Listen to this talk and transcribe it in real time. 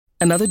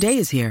Another day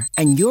is here,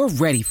 and you're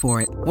ready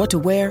for it. What to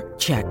wear?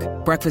 Check.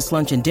 Breakfast,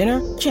 lunch, and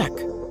dinner? Check.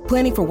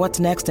 Planning for what's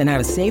next and how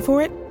to save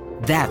for it?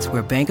 That's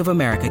where Bank of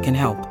America can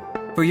help.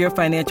 For your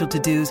financial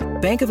to-dos,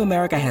 Bank of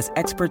America has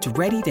experts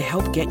ready to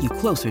help get you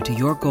closer to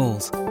your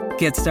goals.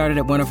 Get started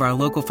at one of our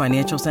local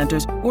financial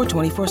centers or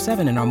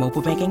 24/7 in our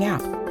mobile banking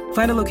app.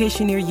 Find a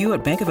location near you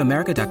at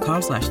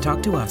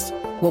bankofamerica.com/talktous.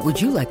 What would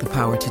you like the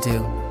power to do?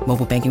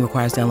 Mobile banking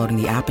requires downloading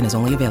the app and is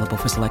only available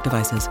for select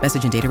devices.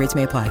 Message and data rates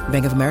may apply.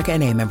 Bank of America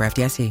N.A., member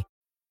FDIC.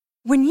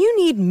 When you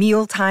need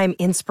mealtime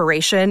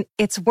inspiration,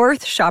 it's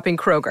worth shopping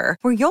Kroger,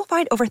 where you'll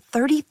find over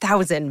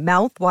 30,000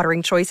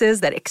 mouth-watering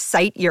choices that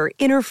excite your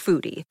inner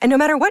foodie. And no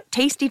matter what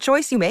tasty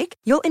choice you make,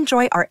 you'll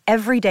enjoy our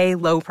everyday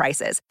low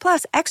prices,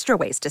 plus extra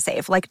ways to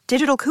save, like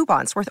digital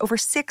coupons worth over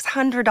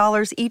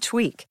 $600 each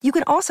week. You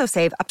can also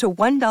save up to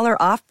 $1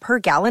 off per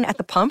gallon at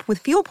the pump with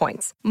fuel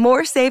points.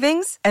 More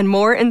savings and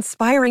more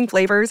inspiring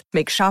flavors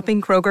make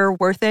shopping Kroger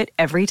worth it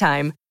every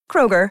time.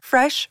 Kroger,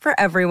 fresh for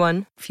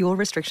everyone. Fuel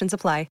restrictions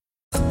apply.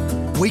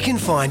 We can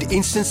find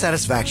instant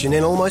satisfaction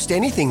in almost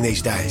anything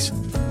these days.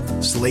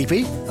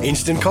 Sleepy?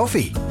 Instant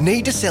coffee.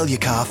 Need to sell your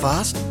car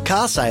fast?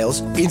 Car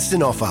sales,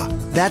 instant offer.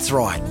 That's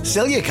right,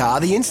 sell your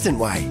car the instant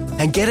way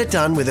and get it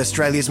done with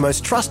Australia's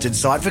most trusted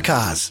site for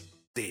cars.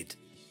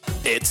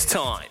 It's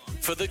time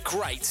for the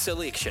great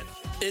selection.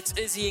 It's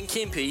Izzy and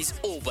Kempy's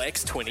All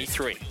Blacks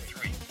 23.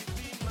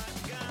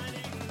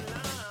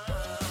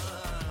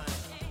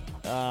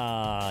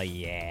 Oh,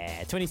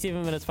 yeah.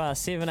 27 minutes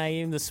past 7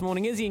 a.m. this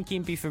morning. Izzy and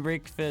Kempy for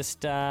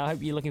breakfast. I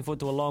hope you're looking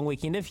forward to a long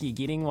weekend if you're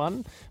getting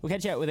one. We'll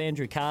catch up with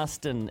Andrew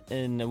Carston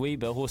in a wee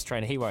bit. Horse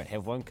trainer, he won't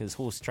have one because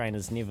horse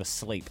trainers never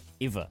sleep.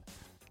 Ever.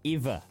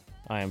 Ever,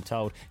 I am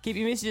told. Keep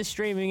your messages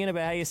streaming in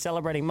about how you're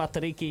celebrating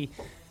Matariki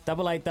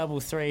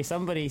 8833.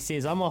 Somebody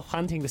says, I'm off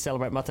hunting to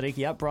celebrate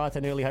Matariki, up bright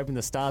and early, hoping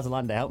the stars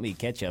align to help me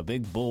catch a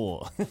big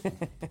boar.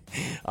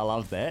 I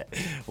love that.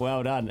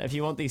 Well done. If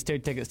you want these 2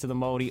 tickets to the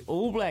Māori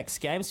All Blacks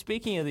game,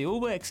 speaking of the All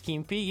Blacks,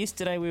 Kempy,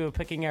 yesterday we were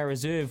picking our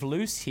reserve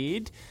loose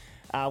head.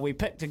 We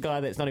picked a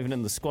guy that's not even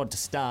in the squad to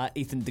start,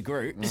 Ethan de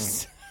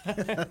Groot.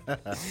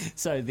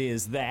 So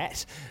there's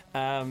that.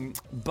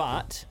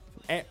 But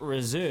at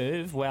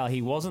reserve, while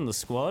he was in the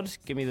squad,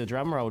 give me the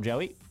drum roll,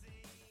 Joey.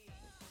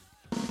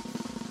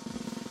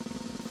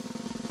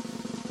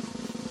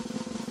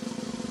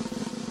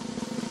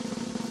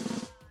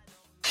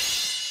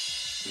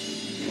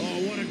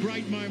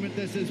 Great moment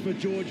this is for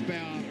George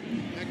Bauer.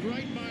 A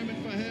great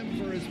moment for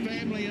him, for his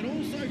family, and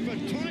also for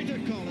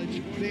Taita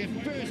College, their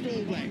first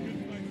All Black.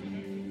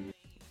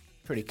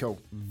 Pretty cool.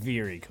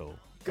 Very cool.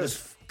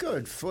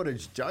 Good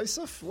footage,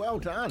 Joseph. Well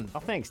done. Oh,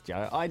 thanks,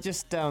 Joe. I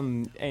just so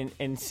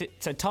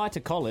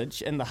Taita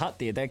College in the hut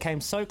there, they came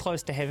so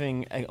close to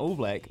having an All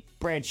Black.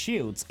 Brad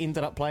Shields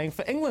ended up playing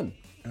for England.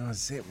 Oh,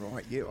 is that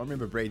right? Yeah, I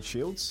remember Brad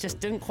Shields.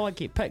 Just didn't quite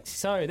get picked.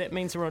 So that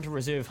means we're on to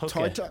reserve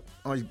hooker. Taita,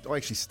 I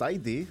actually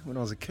stayed there when I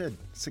was a kid,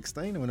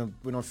 16, and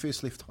when I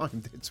first left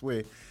home, that's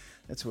where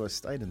I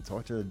stayed in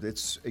Taita.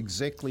 That's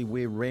exactly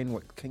where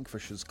Ranwick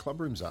Kingfishers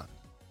clubrooms are.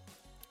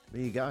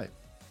 There you go.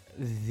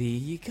 There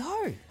you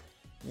go.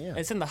 Yeah.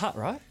 It's in the hut,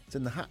 right? It's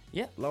in the hut.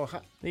 Yeah. Lower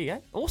hut. There you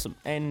go. Awesome.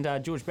 And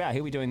George Bauer,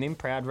 he'll be doing them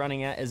proud,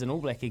 running out as an All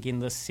Black again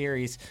this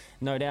series,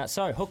 no doubt.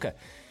 So, hooker.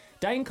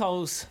 Dane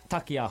Cole's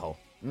Takiaho.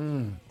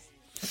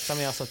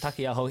 Something else on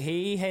Takiaho.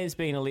 He has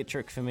been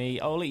electric for me.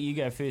 I'll let you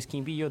go first,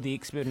 Kempy. You're the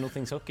expert in all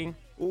things hooking.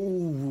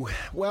 Ooh,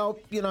 well,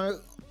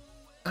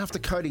 after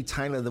Cody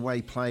Taylor, the way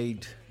he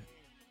played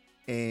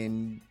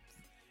and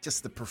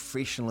just the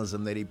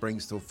professionalism that he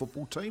brings to a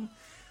football team,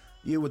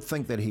 you would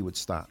think that he would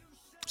start.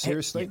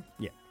 Seriously?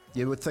 Yeah.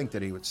 You would think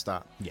that he would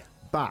start. Yeah.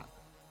 But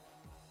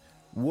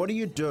what do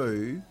you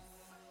do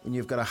when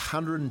you've got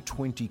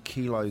 120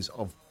 kilos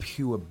of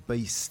pure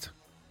beast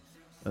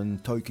in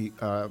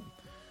Takiaho,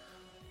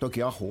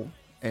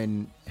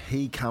 and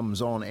he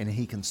comes on and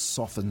he can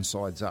soften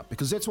sides up?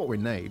 Because that's what we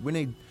need. We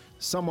need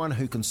someone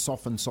who can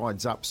soften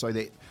sides up so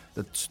that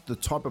the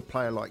type of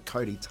player like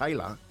Cody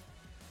Taylor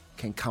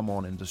can come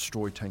on and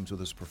destroy teams with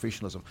his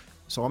professionalism.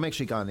 So I'm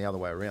actually going the other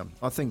way around.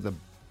 I think the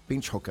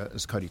bench hooker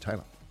is Cody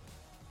Taylor.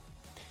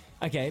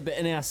 Okay, but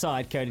in our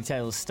side, Cody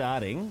Taylor's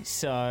starting,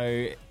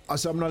 so... Oh,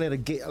 so I'm not allowed to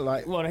get,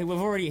 like... Well,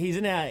 he's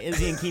in our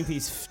Izzy and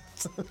Kempy's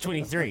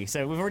 23,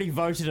 so we've already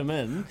voted him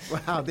in.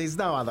 Well, there's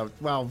no other...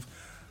 Well,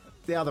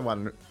 the other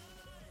one...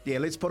 Yeah,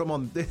 let's put him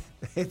on...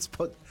 Let's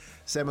put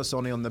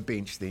Samasoni on the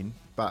bench then,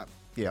 but...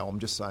 Yeah, I'm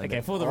just saying. Okay,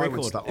 for the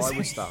record. I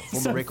would start. For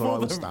the record, I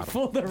would start.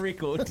 For the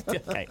record.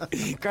 Okay,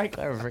 great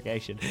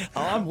clarification.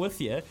 I'm with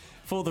you.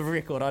 For the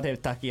record, I'd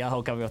have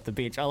Takiaho coming off the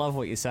bench. I love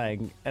what you're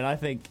saying, and I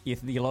think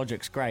your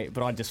logic's great,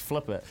 but I'd just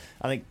flip it.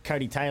 I think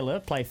Cody Taylor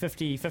play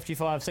 50,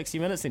 55, 60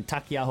 minutes, then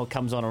Takiaho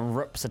comes on and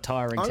rips a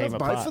tiring team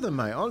apart. I love both of them,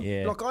 mate.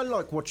 Yeah. I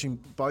like watching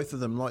both of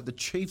them. Like the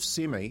Chiefs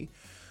semi,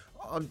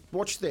 I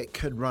watched that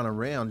kid run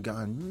around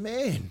going,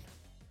 man...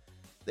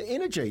 The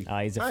energy.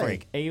 He's a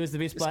freak. He was the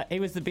best player.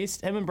 He was the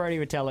best. Him and Brody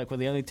Retallick were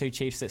the only two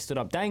Chiefs that stood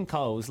up. Dane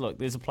Coles, look,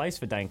 there's a place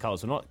for Dane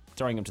Coles. We're not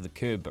throwing him to the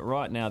curb, but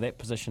right now that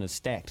position is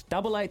stacked.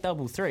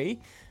 8833.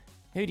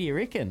 Who do you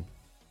reckon?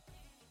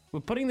 We're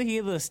putting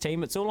together this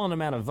team. It's all on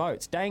amount of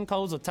votes. Dane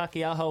Coles or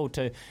Takiaho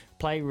to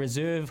play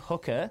reserve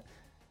hooker,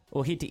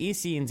 or head to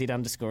SCNZ _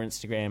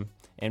 Instagram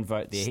and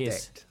vote there.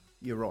 Stacked.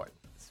 You're right.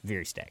 It's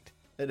very stacked.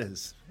 It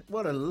is.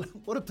 What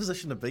a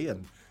position to be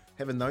in,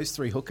 having those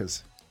three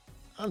hookers.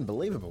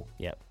 Unbelievable.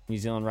 Yep. New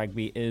Zealand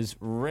rugby is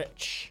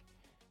rich.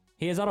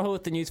 Here's Aroha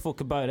with the news for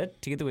Kubota.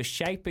 Together with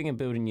Shaping and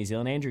Building New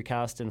Zealand, Andrew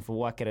Carston for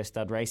Waikato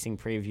Stud Racing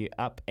preview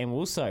up. And we'll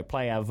also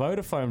play our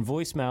Vodafone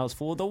voicemails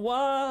for the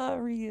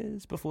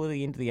Warriors before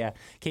the end of the hour.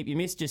 Keep your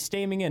messages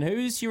steaming in.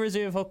 Who's your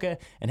reserve hooker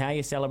and how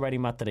you're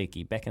celebrating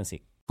Matariki? Back in a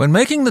sec. When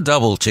making the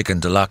double chicken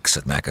deluxe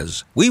at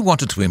Macca's, we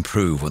wanted to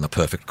improve on the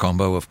perfect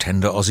combo of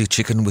tender Aussie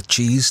chicken with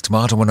cheese,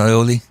 tomato and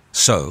aioli.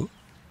 So,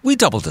 we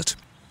doubled it.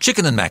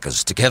 Chicken and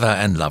Macca's, together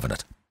and loving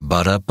it.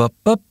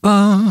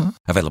 Ba-da-ba-ba-ba.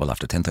 Available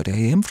after 10:30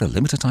 a.m. for a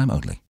limited time only.